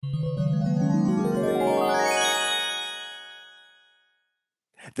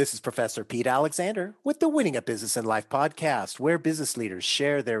This is Professor Pete Alexander with the Winning at Business and Life podcast, where business leaders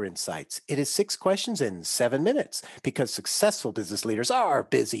share their insights. It is 6 questions in 7 minutes because successful business leaders are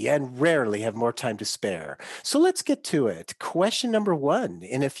busy and rarely have more time to spare. So let's get to it. Question number one,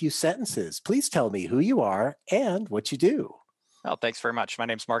 in a few sentences, please tell me who you are and what you do. Well, thanks very much. My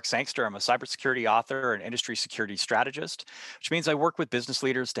name is Mark Sangster. I'm a cybersecurity author and industry security strategist, which means I work with business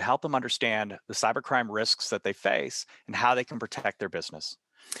leaders to help them understand the cybercrime risks that they face and how they can protect their business.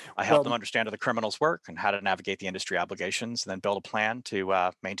 I help them Well, understand how the criminals work and how to navigate the industry obligations, and then build a plan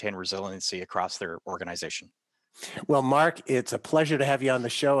to maintain resiliency across their organization. Well, Mark, it's a pleasure to have you on the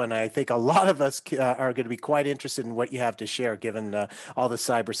show, and I think a lot of us are going to be quite interested in what you have to share, given all the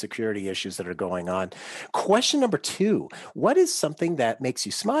cybersecurity issues that are going on. Question number two: what is something that makes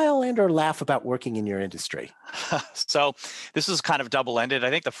you smile and/or laugh about working in your industry? So this is kind of double-ended. I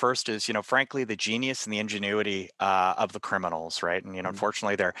think the first is, frankly, the genius and the ingenuity of the criminals, right? And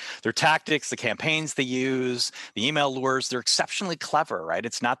unfortunately, their tactics, the campaigns they use, the email lures, they're exceptionally clever, right?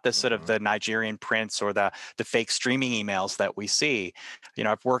 It's not the sort of Mhm. the Nigerian prince or the fake streaming emails that we see.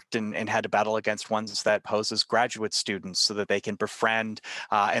 I've worked and had to battle against ones that pose as graduate students so that they can befriend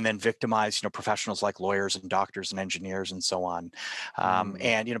and then victimize, professionals like lawyers and doctors and engineers and so on.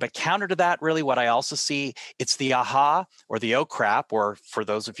 Mm. But counter to that, really, what I also see, it's the aha or the oh crap, or for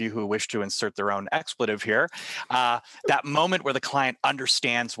those of you who wish to insert their own expletive here, that moment where the client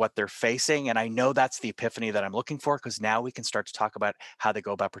understands what they're facing. And I know that's the epiphany that I'm looking for, because now we can start to talk about how they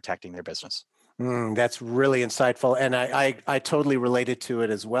go about protecting their business. That's really insightful, and I totally related to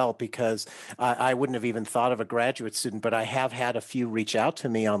it as well because I wouldn't have even thought of a graduate student, but I have had a few reach out to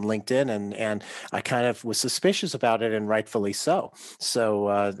me on LinkedIn, and I kind of was suspicious about it, and rightfully so.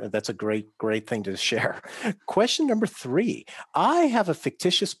 So that's a great thing to share. Question number three: I have a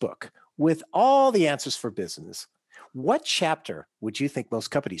fictitious book with all the answers for business. What chapter would you think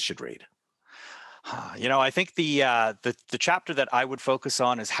most companies should read? I think the chapter that I would focus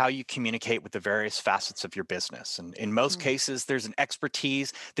on is how you communicate with the various facets of your business. And in most Mm. cases, there's an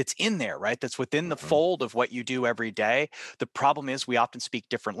expertise that's in there, right? That's within the Mhm. fold of what you do every day. The problem is we often speak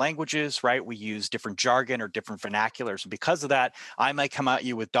different languages, right? We use different jargon or different vernaculars. And because of that, I might come at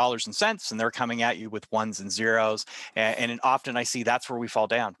you with dollars and cents, and they're coming at you with ones and zeros. And often I see that's where we fall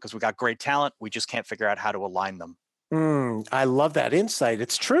down, because we got great talent. We just can't figure out how to align them. I love that insight.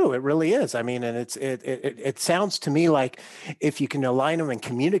 It's true. It really is. I mean, and it sounds to me like if you can align them and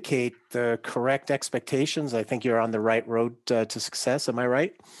communicate the correct expectations, I think you're on the right road to success. Am I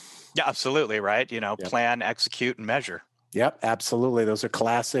right? Yeah, absolutely, right? Yep. Plan, execute, and measure. Yep. Absolutely. Those are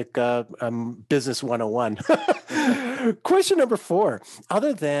classic business 101. Question number four: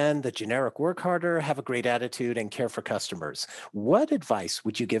 other than the generic work harder, have a great attitude, and care for customers, what advice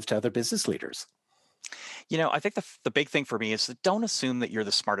would you give to other business leaders? I think the big thing for me is that don't assume that you're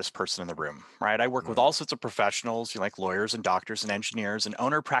the smartest person in the room, right? I work with all Mm. sorts of professionals, like lawyers and doctors and engineers and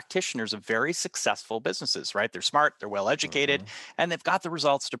owner practitioners of very successful businesses, right? They're smart, they're well educated, Mhm. and they've got the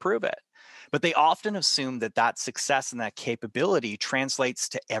results to prove it. But they often assume that that success and that capability translates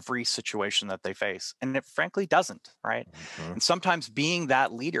to every situation that they face. And it frankly doesn't, right? Mhm. And sometimes being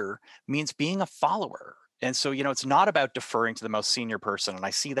that leader means being a follower. And so, it's not about deferring to the most senior person. And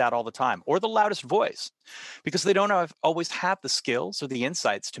I see that all the time, or the loudest voice, because they don't always have the skills or the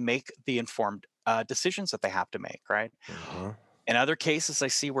insights to make the informed decisions that they have to make, right? Mhm. In other cases, I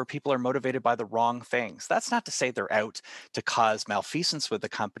see where people are motivated by the wrong things. That's not to say they're out to cause malfeasance with the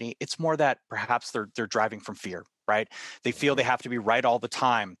company. It's more that perhaps they're driving from fear, right? They feel they Mhm. have to be right all the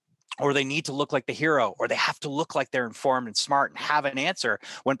time, or they need to look like the hero, or they have to look like they're informed and smart and have an answer,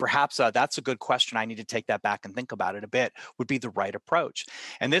 when perhaps that's a good question. I need to take that back and think about it a bit, would be the right approach.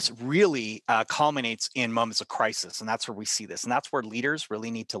 And this really culminates in moments of crisis. And that's where we see this. And that's where leaders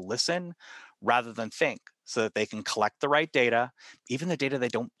really need to listen rather than think, so that they can collect the right data, even the data they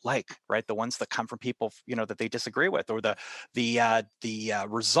don't like, right? The ones that come from people, that they disagree with, or the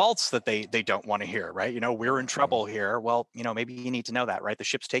results that they don't want to hear, right? We're in Mhm. trouble here. Well, maybe you need to know that, right? The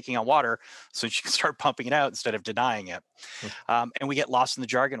ship's taking on water, so you can start pumping it out instead of denying it. And we get lost in the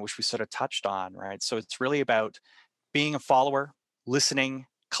jargon, which we sort of touched on, right? So it's really about being a follower, listening,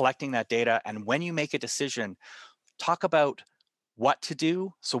 collecting that data, and when you make a decision, talk about what to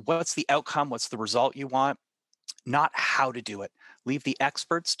do. So, what's the outcome? What's the result you want? Not how to do it. Leave the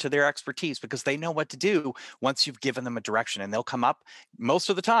experts to their expertise, because they know what to do once you've given them a direction, and they'll come up most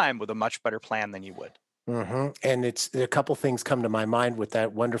of the time with a much better plan than you would. And it's a couple things come to my mind with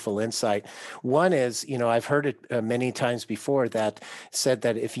that wonderful insight. One is, I've heard it many times before that said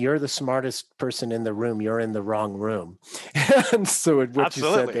that if you're the smartest person in the room, you're in the wrong room. And so what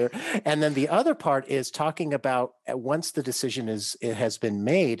Absolutely. you said there. And then the other part is talking about once the decision has been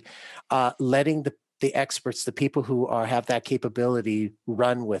made, letting the experts, the people who have that capability,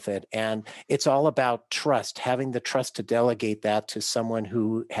 run with it. And it's all about trust, having the trust to delegate that to someone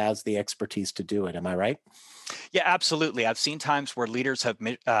who has the expertise to do it. Am I right? Yeah, absolutely. I've seen times where leaders have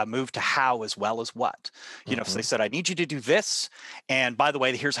moved to how as well as what. So they said, I need you to do this. And by the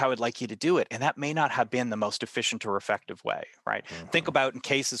way, here's how I'd like you to do it. And that may not have been the most efficient or effective way, right? Think about in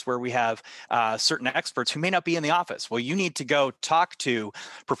cases where we have certain experts who may not be in the office. Well, you need to go talk to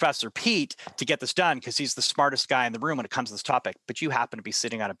Professor Pete to get this done because he's the smartest guy in the room when it comes to this topic. But you happen to be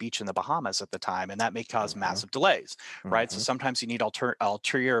sitting on a beach in the Bahamas at the time, and that may cause massive delays, right? So sometimes you need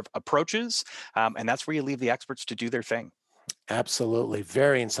ulterior approaches, and that's where you leave the experts to do their thing. Absolutely.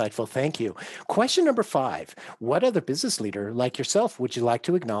 Very insightful. Thank you. Question number 5. What other business leader like yourself would you like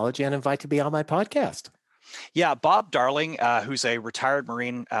to acknowledge and invite to be on my podcast? Yeah, Bob Darling, who's a retired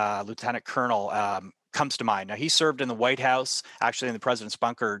Marine lieutenant colonel, comes to mind. Now, he served in the White House, actually in the president's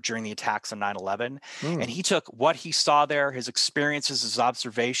bunker during the attacks on 9/11. And he took what he saw there, his experiences, his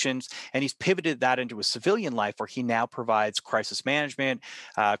observations, and he's pivoted that into a civilian life where he now provides crisis management,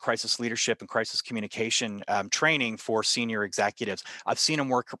 crisis leadership, and crisis communication training for senior executives. I've seen him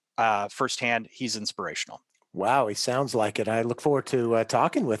work firsthand. He's inspirational. Wow, he sounds like it. I look forward to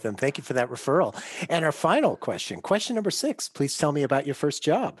talking with him. Thank you for that referral. And our final question number 6. Please tell me about your first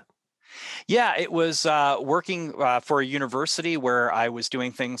job. Yeah, it was working for a university where I was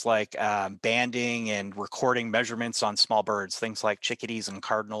doing things like banding and recording measurements on small birds, things like chickadees and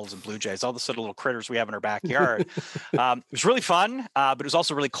cardinals and blue jays, all the sort of little critters we have in our backyard. It was really fun, but it was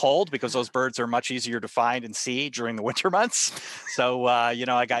also really cold because those birds are much easier to find and see during the winter months. So,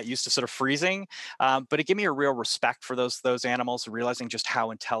 I got used to sort of freezing, but it gave me a real respect for those animals, realizing just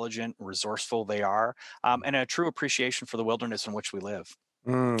how intelligent and resourceful they are, and a true appreciation for the wilderness in which we live.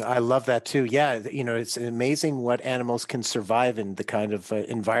 I love that too. Yeah, it's amazing what animals can survive in the kind of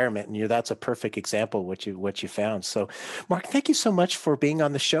environment, and that's a perfect example what you found. So, Mark, thank you so much for being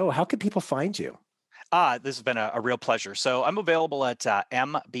on the show. How can people find you? This has been a real pleasure. So I'm available at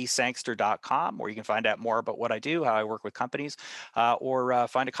mbsangster.com, where you can find out more about what I do, how I work with companies, or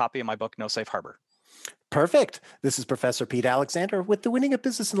find a copy of my book, No Safe Harbor. Perfect. This is Professor Pete Alexander with the Winning a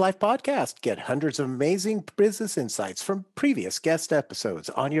Business in Life podcast. Get hundreds of amazing business insights from previous guest episodes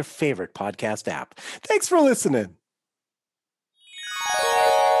on your favorite podcast app. Thanks for listening.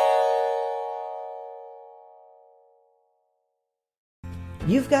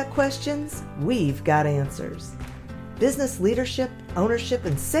 You've got questions, we've got answers. Business leadership, ownership,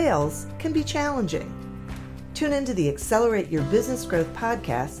 and sales can be challenging. Tune into the Accelerate Your Business Growth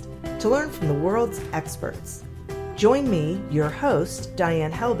podcast to learn from the world's experts. Join me, your host,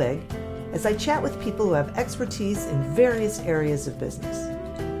 Diane Helbig, as I chat with people who have expertise in various areas of business.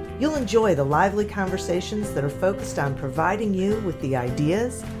 You'll enjoy the lively conversations that are focused on providing you with the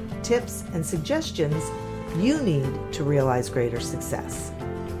ideas, tips, and suggestions you need to realize greater success.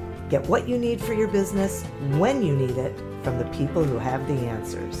 Get what you need for your business when you need it from the people who have the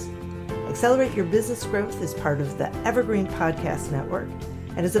answers. Accelerate Your Business Growth is part of the Evergreen Podcast Network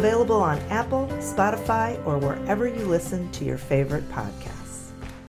and is available on Apple, Spotify, or wherever you listen to your favorite podcast.